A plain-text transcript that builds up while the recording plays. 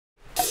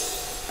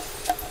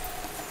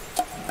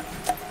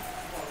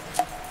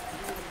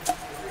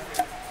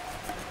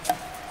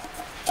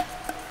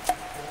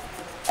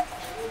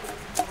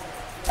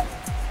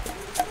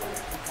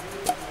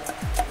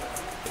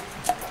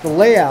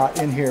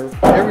layout in here,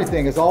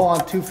 everything is all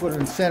on 2 foot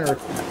and center.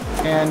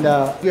 And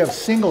you have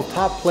single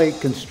top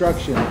plate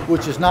construction,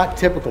 which is not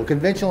typical.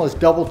 Conventional is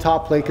double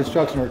top plate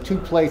construction, or 2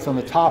 plates on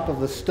the top of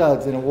the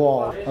studs in a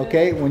wall.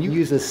 Okay, when you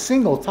use a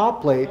single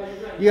top plate,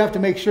 you have to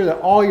make sure that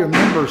all your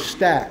members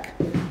stack.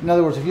 In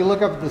other words, if you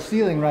look up at the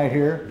ceiling right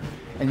here,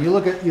 and you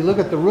look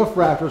at the roof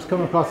rafters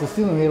coming across the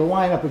ceiling, they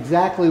line up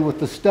exactly with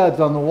the studs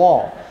on the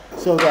wall,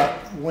 so that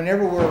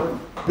whenever we're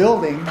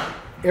building,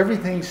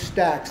 everything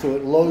stacks so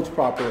it loads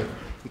properly.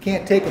 You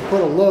can't take and put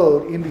a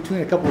load in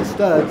between a couple of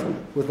studs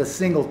with a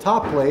single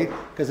top plate,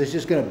 because it's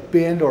just going to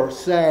bend or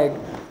sag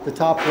the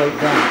top plate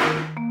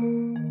down.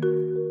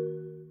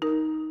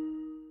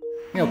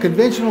 You know,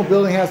 conventional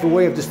building has the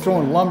way of just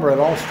throwing lumber at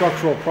all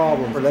structural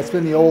problems. That's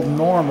been the old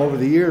norm over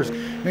the years.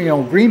 You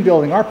know, green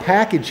building, our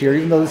package here,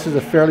 even though this is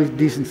a fairly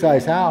decent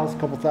sized house, a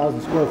couple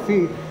thousand square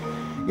feet,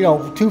 you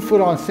know, 2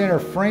 foot on center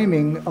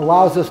framing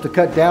allows us to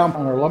cut down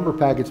on our lumber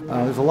package.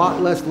 There's a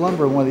lot less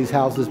lumber in one of these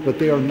houses, but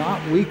they are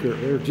not weaker.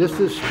 They're just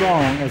as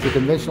strong as a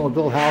conventional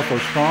built house, or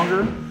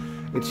stronger.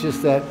 It's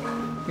just that,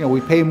 you know, we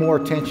pay more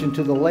attention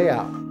to the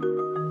layout.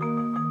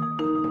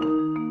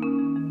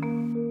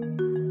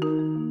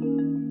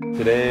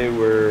 Today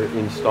we're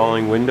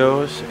installing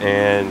windows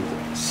and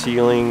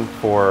sealing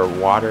for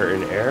water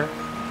and air.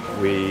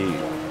 We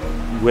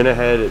went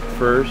ahead at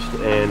first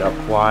and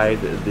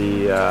applied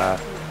the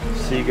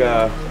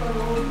Siga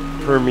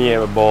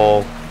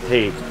permeable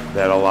tape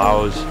that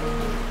allows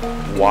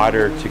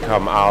water to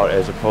come out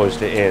as opposed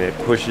to in. It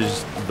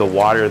pushes the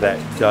water that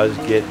does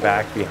get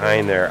back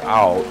behind there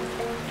out.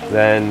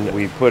 Then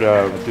we put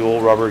a dual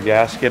rubber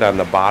gasket on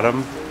the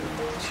bottom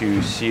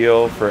to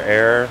seal for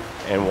air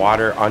and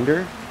water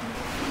under.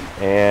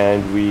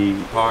 And we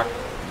caulk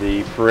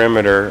the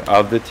perimeter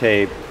of the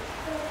tape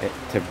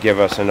to give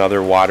us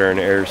another water and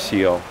air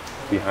seal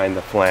behind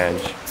the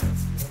flange.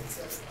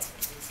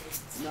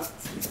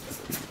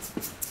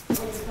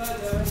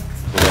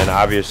 And then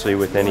obviously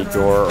with any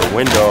door or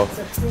window,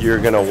 you're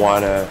going to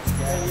want to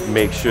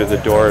make sure the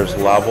door is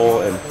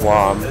level and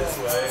plumb.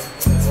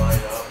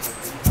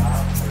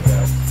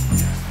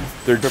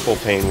 They're triple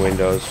pane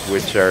windows,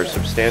 which are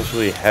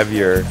substantially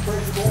heavier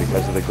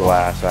because of the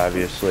glass,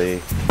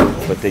 obviously,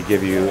 but they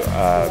give you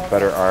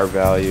better R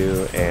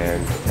value,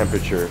 and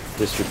temperature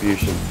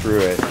distribution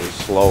through it is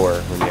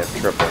slower when you have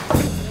triple.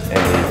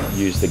 And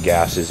they use the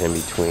gases in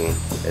between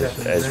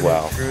as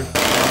well.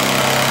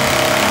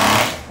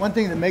 One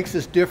thing that makes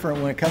this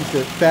different when it comes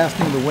to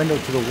fastening the window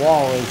to the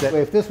wall is that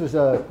if this was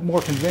a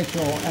more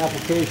conventional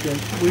application,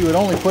 we would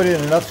only put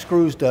in enough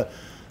screws to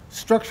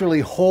structurally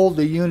hold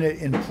the unit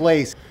in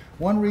place.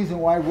 One reason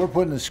why we're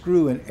putting a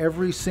screw in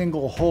every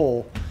single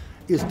hole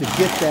is to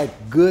get that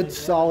good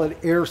solid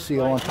air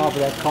seal on top of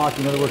that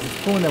caulking. In other words,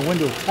 it's pulling that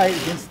window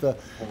tight against the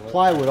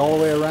plywood all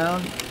the way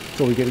around,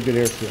 so we get a good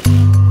air seal.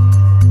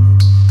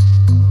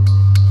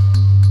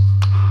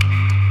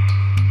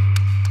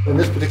 In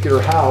this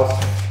particular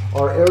house,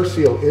 our air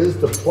seal is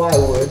the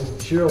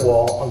plywood shear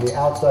wall on the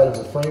outside of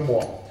the frame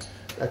wall.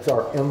 That's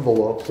our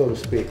envelope, so to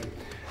speak.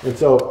 And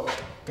so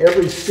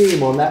every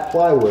seam on that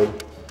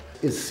plywood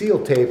is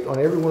seal taped on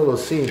every one of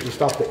those seams to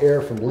stop the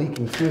air from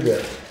leaking through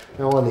there.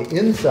 Now on the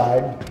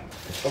inside,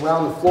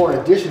 around the floor, in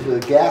addition to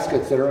the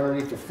gaskets that are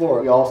underneath the floor,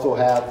 we also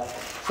have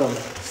some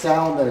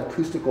sound and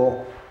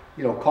acoustical,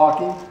 you know,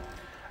 caulking,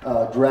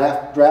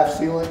 draft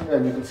sealant,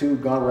 and you can see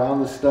we've gone around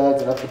the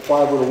studs and up the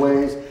plywood a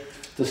ways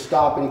to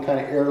stop any kind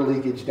of air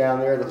leakage down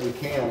there that we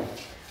can.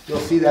 You'll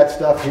see that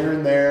stuff here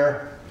and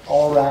there,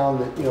 all around.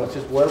 That, you know, it's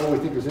just wherever we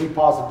think there's any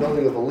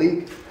possibility of a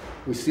leak,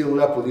 we seal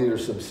it up with either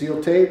some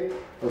seal tape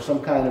or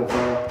some kind of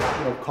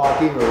you know,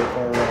 caulking or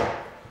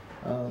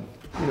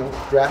you know,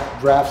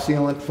 draft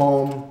sealant,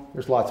 foam.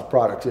 There's lots of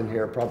products in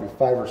here, probably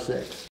 5 or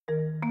 6.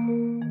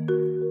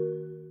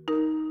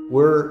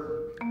 We're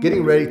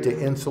getting ready to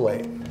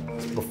insulate.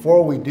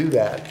 Before we do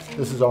that,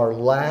 this is our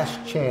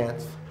last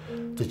chance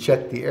to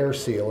check the air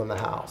seal in the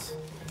house.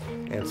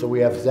 And so we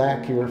have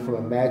Zach here from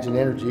Imagine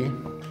Energy,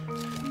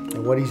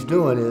 and what he's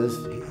doing is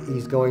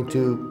he's going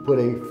to put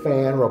a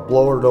fan or a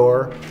blower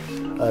door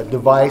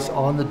device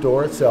on the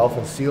door itself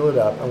and seal it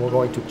up, and we're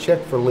going to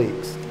check for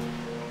leaks.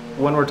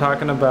 When we're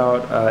talking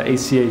about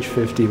ACH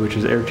 50, which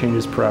is air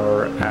changes per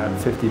hour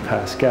at 50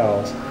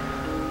 pascals,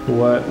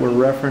 what we're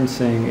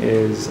referencing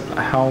is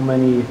how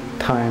many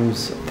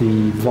times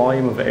the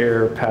volume of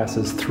air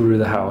passes through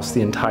the house,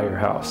 the entire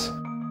house.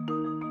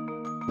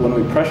 When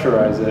we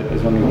pressurize it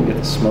is when we can get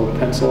the smoke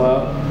pencil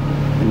out,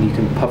 and you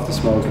can puff the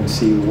smoke and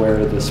see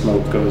where the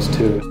smoke goes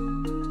to.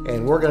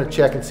 And we're going to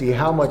check and see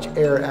how much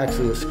air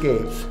actually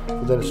escapes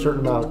within a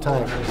certain amount of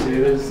time. See,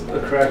 there's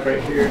a crack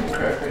right here, a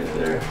crack right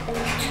there.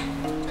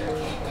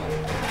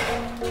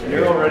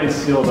 You're already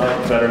sealed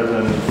up better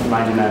than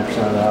 99%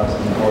 of the house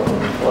in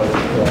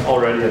Portland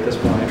already at this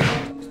point.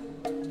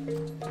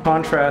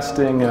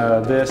 Contrasting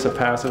this, a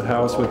passive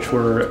house, which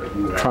we're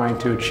trying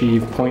to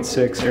achieve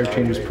 0.6 air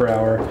changes per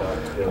hour,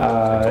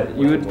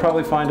 you would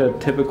probably find a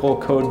typical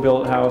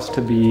code-built house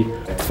to be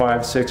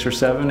 5, 6, or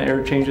 7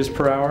 air changes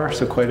per hour,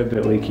 so quite a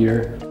bit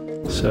leakier.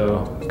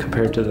 So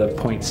compared to the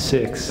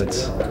 0.6,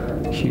 it's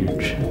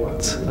huge.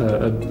 It's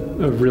a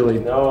really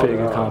big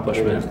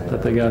accomplishment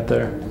that they got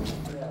there.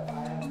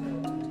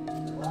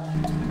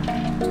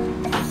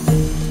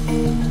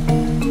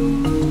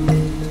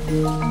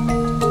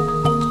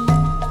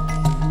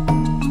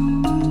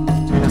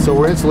 So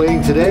we're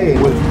insulating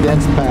today with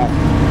dense pack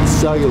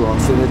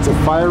cellulose, and it's a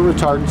fire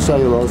retardant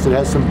cellulose. It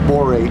has some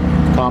borate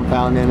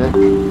compound in it.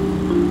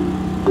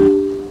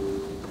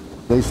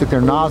 They stick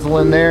their nozzle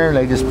in there and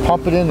they just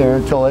pump it in there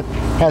until it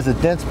has a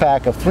dense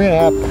pack of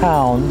 3.5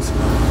 pounds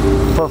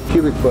per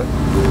cubic foot.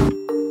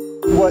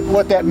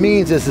 What that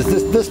means is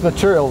this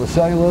material, the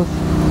cellulose,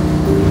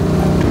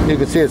 you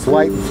can see it's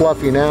light and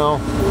fluffy now,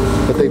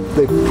 but they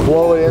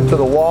blow it into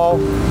the wall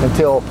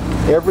until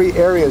every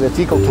area that's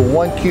equal to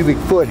 1 cubic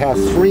foot has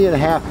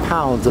 3.5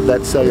 pounds of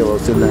that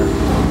cellulose in there.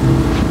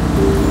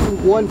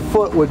 1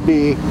 foot would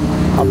be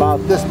about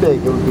this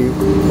big. It would be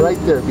right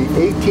there. It would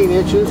be 18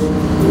 inches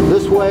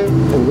this way,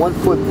 and 1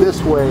 foot this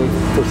way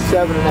for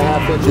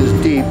 7.5 inches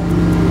deep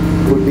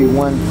would be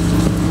one.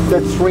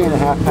 That's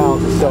 3.5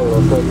 pounds of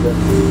cellulose right there.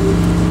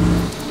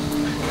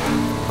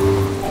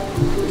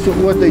 So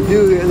what they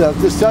do,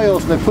 the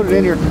cellulose, they put it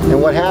in here,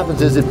 and what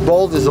happens is it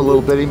bulges a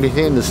little bit in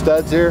between the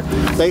studs here.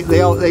 They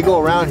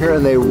go around here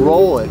and they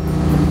roll it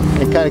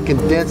and kind of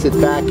condense it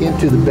back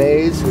into the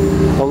bays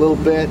a little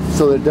bit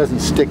so that it doesn't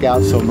stick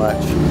out so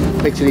much.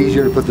 Makes it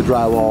easier to put the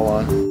drywall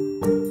on.